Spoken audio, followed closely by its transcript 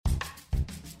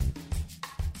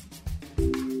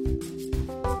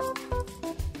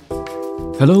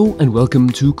Hello and welcome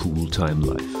to Cool Time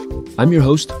Life. I'm your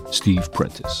host, Steve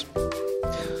Prentice.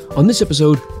 On this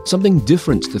episode, something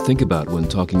different to think about when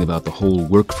talking about the whole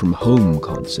work from home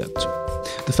concept.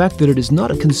 The fact that it is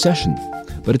not a concession,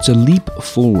 but it's a leap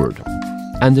forward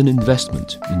and an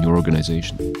investment in your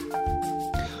organization.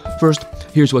 First,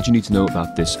 here's what you need to know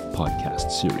about this podcast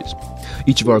series.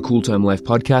 Each of our Cool Time Life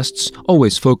podcasts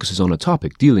always focuses on a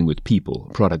topic dealing with people,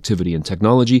 productivity, and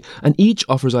technology, and each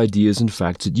offers ideas and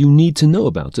facts that you need to know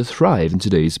about to thrive in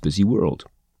today's busy world.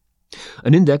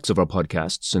 An index of our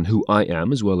podcasts and who I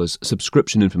am, as well as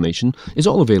subscription information, is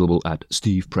all available at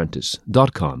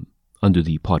steveprentice.com under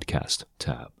the podcast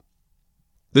tab.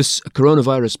 This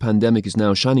coronavirus pandemic is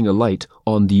now shining a light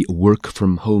on the work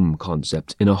from home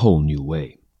concept in a whole new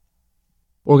way.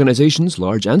 Organizations,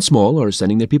 large and small, are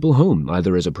sending their people home,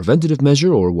 either as a preventative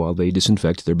measure or while they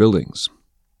disinfect their buildings.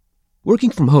 Working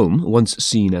from home, once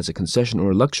seen as a concession or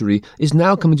a luxury, is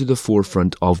now coming to the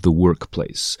forefront of the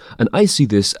workplace, and I see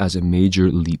this as a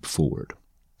major leap forward.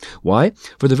 Why?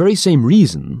 For the very same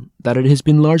reason that it has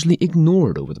been largely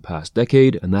ignored over the past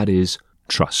decade, and that is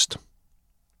trust.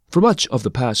 For much of the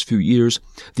past few years,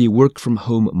 the work from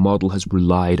home model has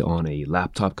relied on a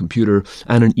laptop computer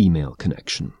and an email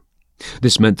connection.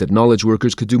 This meant that knowledge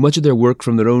workers could do much of their work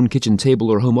from their own kitchen table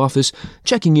or home office,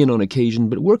 checking in on occasion,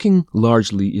 but working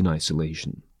largely in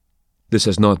isolation. This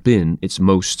has not been its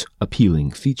most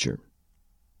appealing feature.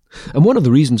 And one of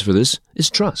the reasons for this is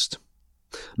trust.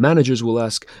 Managers will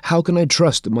ask, how can I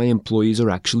trust that my employees are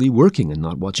actually working and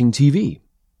not watching TV?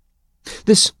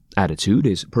 This attitude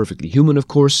is perfectly human, of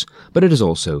course, but it is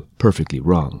also perfectly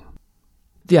wrong.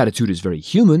 The attitude is very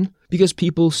human because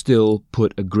people still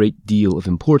put a great deal of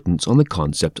importance on the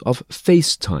concept of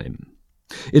face time.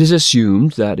 It is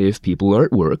assumed that if people are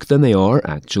at work, then they are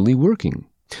actually working,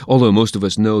 although most of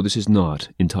us know this is not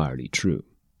entirely true.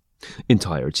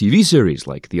 Entire TV series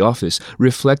like The Office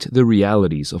reflect the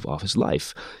realities of office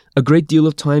life. A great deal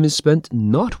of time is spent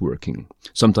not working,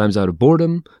 sometimes out of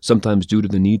boredom, sometimes due to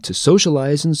the need to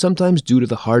socialize, and sometimes due to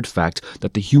the hard fact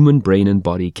that the human brain and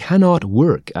body cannot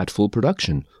work at full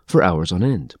production for hours on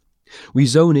end. We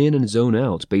zone in and zone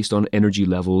out based on energy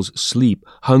levels, sleep,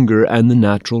 hunger, and the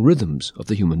natural rhythms of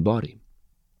the human body.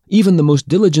 Even the most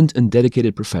diligent and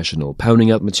dedicated professional pounding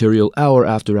out material hour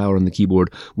after hour on the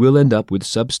keyboard will end up with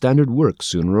substandard work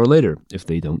sooner or later if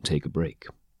they don't take a break.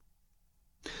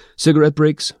 Cigarette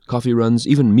breaks, coffee runs,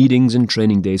 even meetings and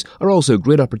training days are also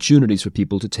great opportunities for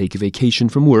people to take a vacation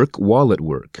from work while at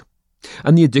work.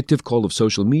 And the addictive call of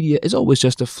social media is always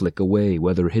just a flick away,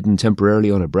 whether hidden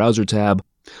temporarily on a browser tab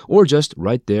or just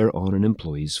right there on an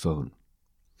employee's phone.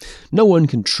 No one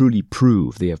can truly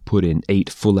prove they have put in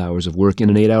 8 full hours of work in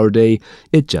an 8-hour day.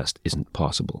 It just isn't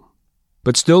possible.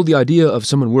 But still, the idea of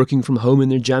someone working from home in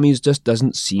their jammies just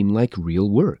doesn't seem like real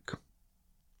work.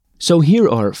 So here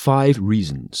are 5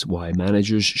 reasons why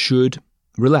managers should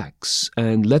relax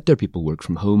and let their people work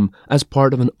from home as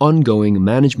part of an ongoing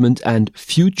management and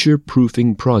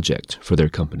future-proofing project for their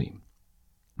company.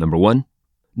 Number 1,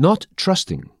 not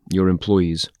trusting your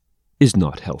employees is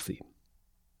not healthy.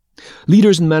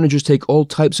 Leaders and managers take all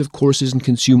types of courses and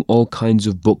consume all kinds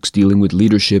of books dealing with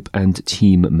leadership and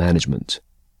team management.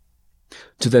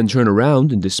 To then turn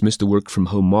around and dismiss the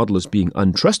work-from-home model as being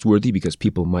untrustworthy because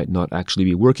people might not actually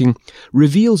be working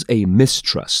reveals a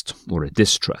mistrust or a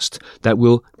distrust that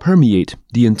will permeate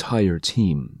the entire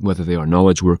team, whether they are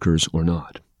knowledge workers or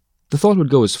not. The thought would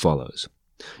go as follows.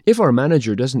 If our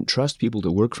manager doesn't trust people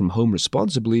to work from home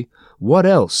responsibly, what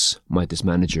else might this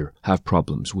manager have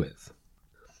problems with?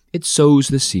 It sows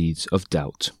the seeds of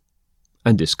doubt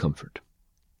and discomfort.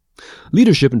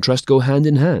 Leadership and trust go hand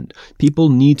in hand. People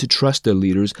need to trust their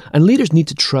leaders, and leaders need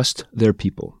to trust their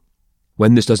people.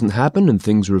 When this doesn't happen and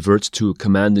things revert to a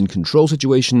command and control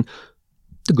situation,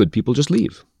 the good people just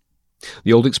leave.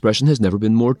 The old expression has never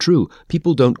been more true.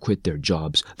 People don't quit their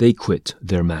jobs, they quit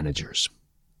their managers.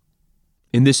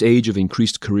 In this age of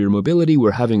increased career mobility,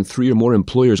 where having 3 or more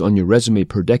employers on your resume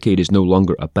per decade is no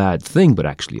longer a bad thing, but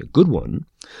actually a good one,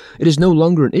 it is no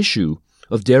longer an issue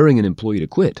of daring an employee to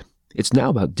quit. It's now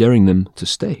about daring them to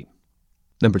stay.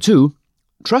 Number 2,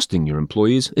 trusting your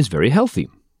employees is very healthy.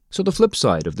 So the flip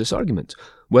side of this argument,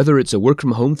 whether it's a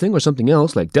work-from-home thing or something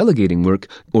else like delegating work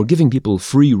or giving people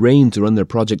free rein to run their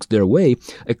projects their way,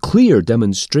 a clear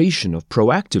demonstration of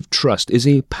proactive trust is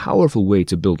a powerful way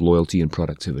to build loyalty and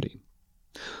productivity.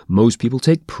 Most people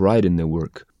take pride in their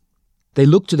work. They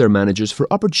look to their managers for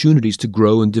opportunities to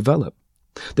grow and develop.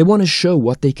 They want to show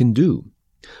what they can do.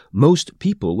 Most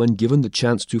people, when given the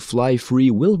chance to fly free,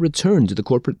 will return to the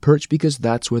corporate perch because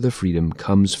that's where the freedom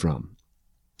comes from.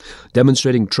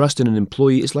 Demonstrating trust in an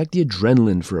employee is like the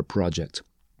adrenaline for a project.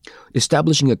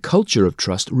 Establishing a culture of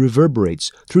trust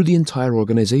reverberates through the entire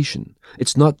organization.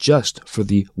 It's not just for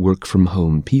the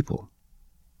work-from-home people.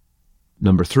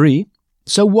 Number 3,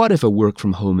 so what if a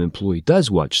work-from-home employee does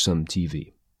watch some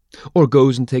TV? Or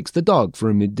goes and takes the dog for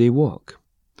a midday walk?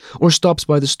 Or stops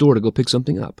by the store to go pick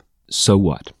something up? So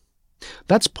what?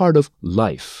 That's part of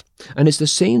life, and it's the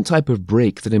same type of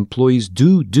break that employees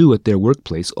do at their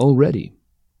workplace already.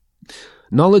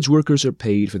 Knowledge workers are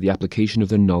paid for the application of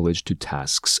their knowledge to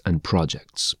tasks and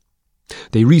projects.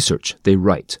 They research, they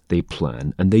write, they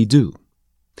plan, and they do.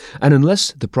 And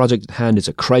unless the project at hand is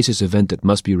a crisis event that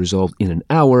must be resolved in an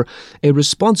hour, a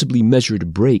responsibly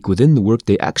measured break within the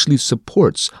workday actually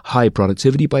supports high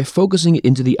productivity by focusing it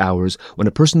into the hours when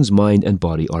a person's mind and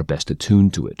body are best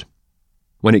attuned to it.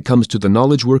 When it comes to the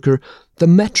knowledge worker, the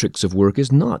metrics of work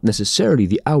is not necessarily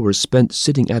the hours spent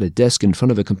sitting at a desk in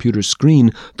front of a computer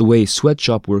screen the way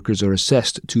sweatshop workers are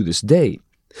assessed to this day.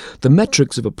 The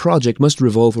metrics of a project must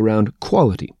revolve around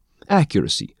quality,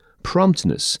 accuracy,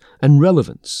 promptness, and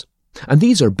relevance. And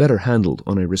these are better handled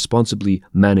on a responsibly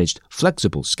managed,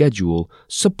 flexible schedule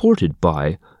supported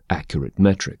by accurate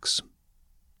metrics.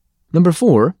 Number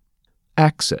 4,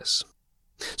 access.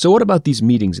 So what about these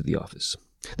meetings at the office?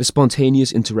 The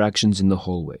spontaneous interactions in the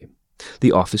hallway,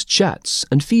 the office chats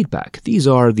and feedback. These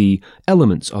are the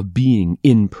elements of being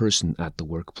in person at the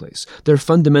workplace. They're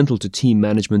fundamental to team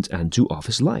management and to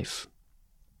office life.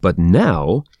 But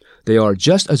now, they are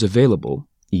just as available,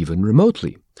 even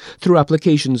remotely, through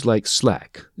applications like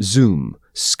Slack, Zoom,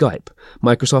 Skype,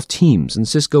 Microsoft Teams, and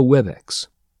Cisco WebEx.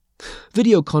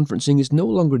 Video conferencing is no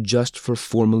longer just for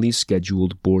formally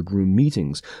scheduled boardroom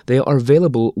meetings. They are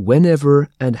available whenever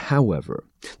and however.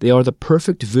 They are the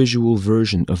perfect visual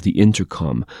version of the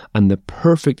intercom and the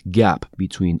perfect gap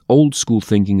between old school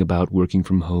thinking about working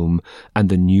from home and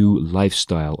the new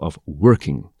lifestyle of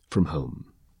working from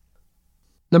home.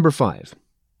 Number 5.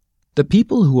 The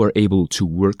people who are able to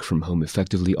work from home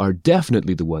effectively are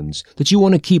definitely the ones that you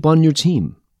want to keep on your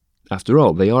team. After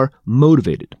all, they are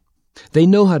motivated. They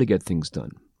know how to get things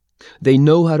done. They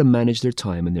know how to manage their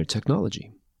time and their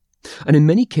technology. And in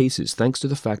many cases, thanks to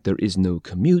the fact there is no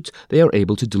commute, they are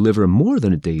able to deliver more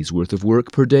than a day's worth of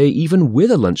work per day, even with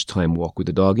a lunchtime walk with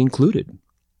the dog included.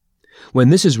 When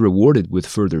this is rewarded with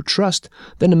further trust,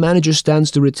 then a manager stands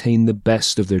to retain the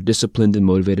best of their disciplined and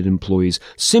motivated employees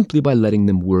simply by letting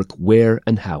them work where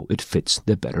and how it fits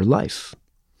their better life.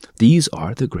 These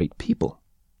are the great people.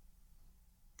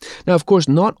 Now, of course,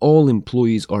 not all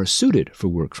employees are suited for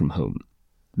work from home.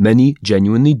 Many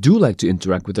genuinely do like to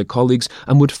interact with their colleagues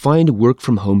and would find work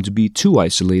from home to be too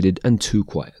isolated and too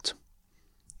quiet.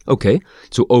 Okay,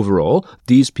 so overall,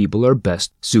 these people are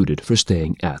best suited for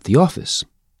staying at the office.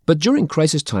 But during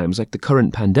crisis times like the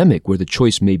current pandemic where the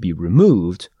choice may be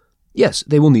removed, yes,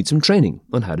 they will need some training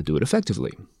on how to do it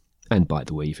effectively. And by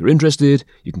the way, if you're interested,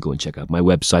 you can go and check out my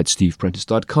website,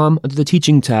 steveprentice.com, under the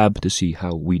Teaching tab to see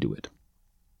how we do it.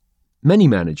 Many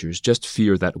managers just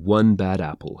fear that one bad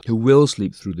apple who will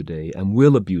sleep through the day and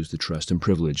will abuse the trust and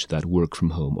privilege that work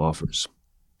from home offers.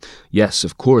 Yes,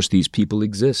 of course, these people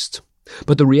exist.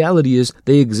 But the reality is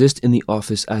they exist in the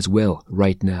office as well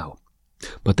right now.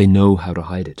 But they know how to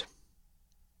hide it.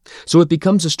 So it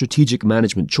becomes a strategic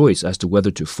management choice as to whether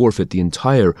to forfeit the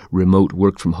entire remote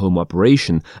work from home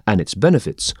operation and its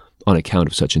benefits on account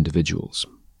of such individuals.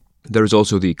 There is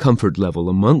also the comfort level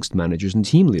amongst managers and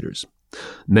team leaders.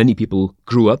 Many people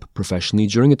grew up professionally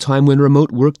during a time when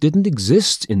remote work didn't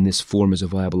exist in this form as a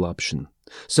viable option.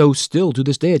 So still, to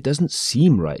this day, it doesn't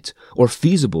seem right or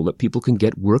feasible that people can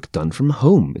get work done from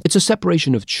home. It's a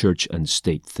separation of church and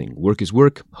state thing. Work is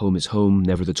work, home is home,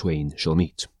 never the twain shall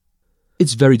meet.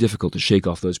 It's very difficult to shake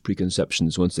off those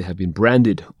preconceptions once they have been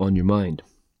branded on your mind.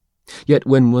 Yet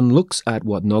when one looks at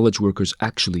what knowledge workers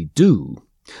actually do,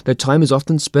 their time is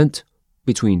often spent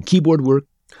between keyboard work,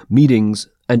 meetings,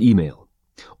 and email,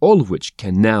 all of which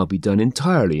can now be done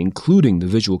entirely, including the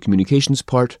visual communications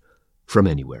part, from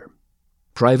anywhere.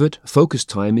 Private, focused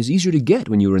time is easier to get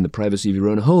when you are in the privacy of your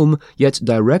own home, yet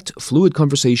direct, fluid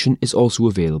conversation is also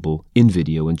available in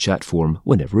video and chat form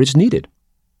whenever it's needed.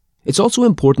 It's also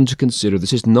important to consider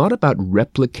this is not about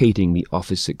replicating the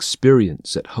office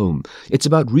experience at home. It's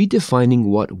about redefining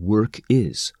what work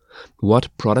is, what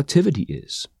productivity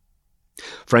is.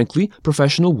 Frankly,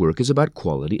 professional work is about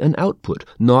quality and output,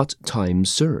 not time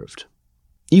served.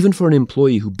 Even for an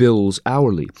employee who bills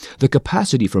hourly, the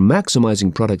capacity for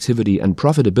maximizing productivity and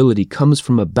profitability comes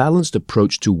from a balanced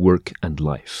approach to work and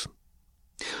life.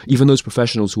 Even those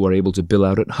professionals who are able to bill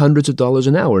out at hundreds of dollars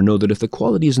an hour know that if the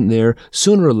quality isn't there,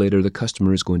 sooner or later the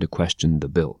customer is going to question the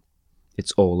bill.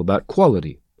 It's all about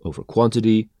quality over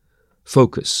quantity,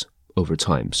 focus over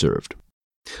time served.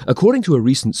 According to a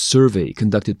recent survey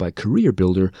conducted by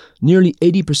CareerBuilder, nearly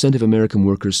 80% of American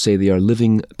workers say they are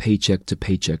living paycheck to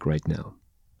paycheck right now.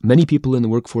 Many people in the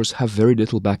workforce have very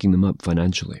little backing them up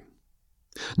financially.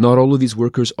 Not all of these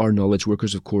workers are knowledge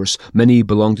workers, of course. Many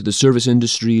belong to the service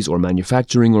industries or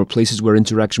manufacturing or places where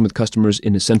interaction with customers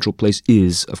in a central place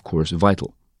is, of course,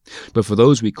 vital. But for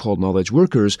those we call knowledge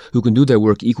workers, who can do their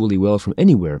work equally well from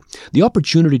anywhere, the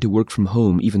opportunity to work from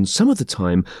home, even some of the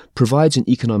time, provides an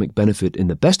economic benefit in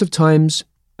the best of times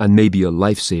and may be a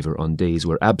lifesaver on days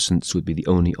where absence would be the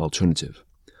only alternative.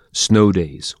 Snow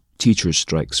days, teachers'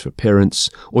 strikes for parents,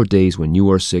 or days when you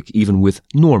are sick, even with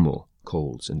normal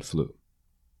colds and flu.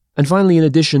 And finally, in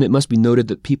addition, it must be noted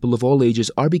that people of all ages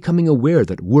are becoming aware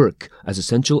that work, as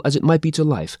essential as it might be to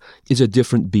life, is a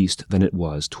different beast than it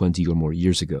was 20 or more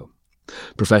years ago.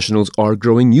 Professionals are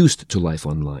growing used to life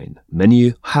online.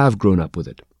 Many have grown up with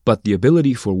it. But the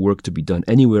ability for work to be done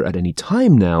anywhere at any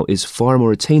time now is far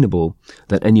more attainable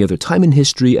than any other time in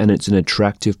history, and it's an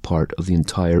attractive part of the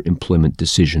entire employment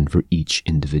decision for each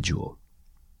individual.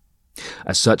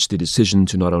 As such, the decision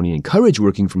to not only encourage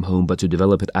working from home, but to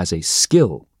develop it as a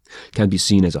skill can be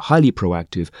seen as a highly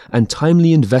proactive and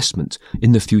timely investment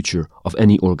in the future of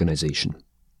any organization.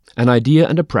 An idea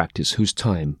and a practice whose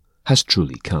time has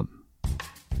truly come.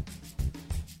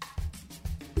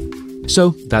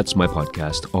 So that's my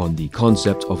podcast on the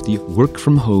concept of the work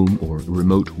from home or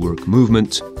remote work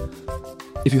movement.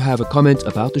 If you have a comment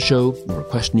about the show or a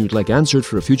question you'd like answered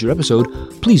for a future episode,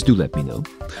 please do let me know.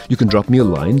 You can drop me a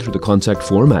line through the contact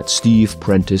form at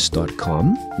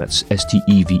steveprentice.com. That's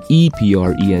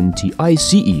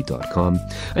StevePrentice.com.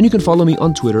 And you can follow me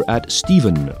on Twitter at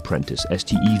Stephen Prentice,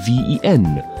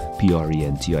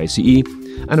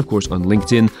 StevenPrentice. And of course on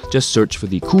LinkedIn, just search for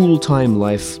the Cool Time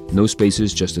Life, no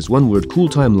spaces, just as one word, Cool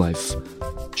Time Life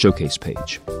showcase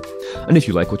page. And if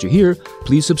you like what you hear,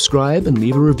 please subscribe and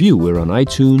leave a review. We're on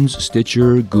iTunes,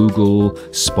 Stitcher, Google,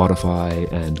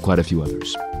 Spotify, and quite a few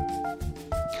others.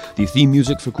 The theme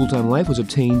music for Cool Time Life was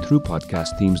obtained through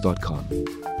podcastthemes.com.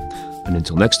 And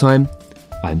until next time,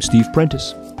 I'm Steve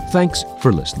Prentice. Thanks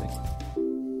for listening.